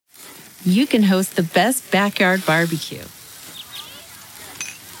you can host the best backyard barbecue.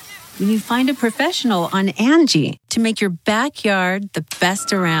 When you find a professional on Angie to make your backyard the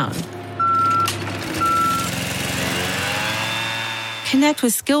best around. Connect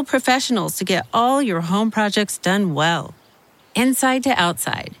with skilled professionals to get all your home projects done well. Inside to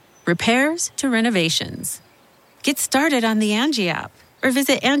outside, repairs to renovations. Get started on the Angie app or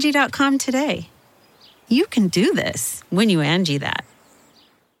visit Angie.com today. You can do this when you Angie that.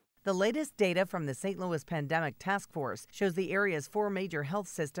 The latest data from the St. Louis Pandemic Task Force shows the area's 4 major health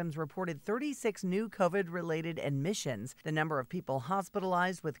systems reported 36 new COVID-related admissions. The number of people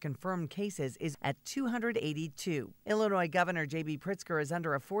hospitalized with confirmed cases is at 282. Illinois Governor J.B. Pritzker is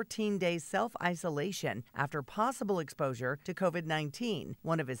under a 14-day self-isolation after possible exposure to COVID-19.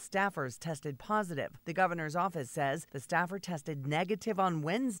 One of his staffers tested positive. The governor's office says the staffer tested negative on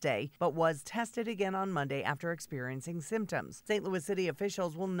Wednesday, but was tested again on Monday after experiencing symptoms. St. Louis City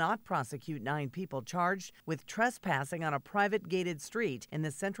officials will not prosecute 9 people charged with trespassing on a private gated street in the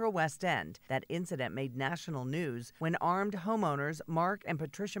Central West End. That incident made national news when armed homeowners Mark and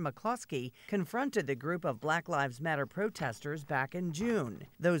Patricia McCloskey confronted the group of Black Lives Matter protesters back in June.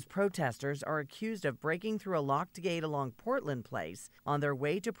 Those protesters are accused of breaking through a locked gate along Portland Place on their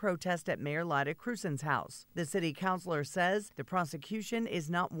way to protest at Mayor Lyda Cruzen's house. The city councilor says the prosecution is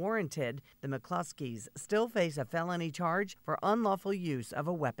not warranted. The McCloskeys still face a felony charge for unlawful use of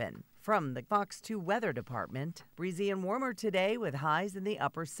a weapon. From the Fox 2 Weather Department, breezy and warmer today with highs in the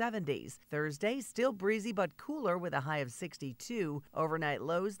upper 70s. Thursday, still breezy but cooler with a high of 62. Overnight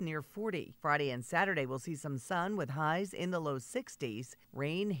lows near 40. Friday and Saturday will see some sun with highs in the low 60s.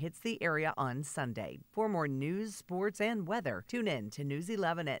 Rain hits the area on Sunday. For more news, sports, and weather, tune in to News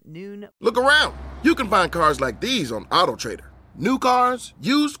 11 at noon. Look around. You can find cars like these on AutoTrader. New cars,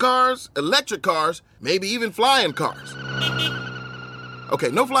 used cars, electric cars, maybe even flying cars. Okay,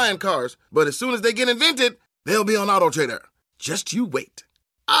 no flying cars, but as soon as they get invented, they'll be on AutoTrader. Just you wait.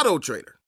 AutoTrader.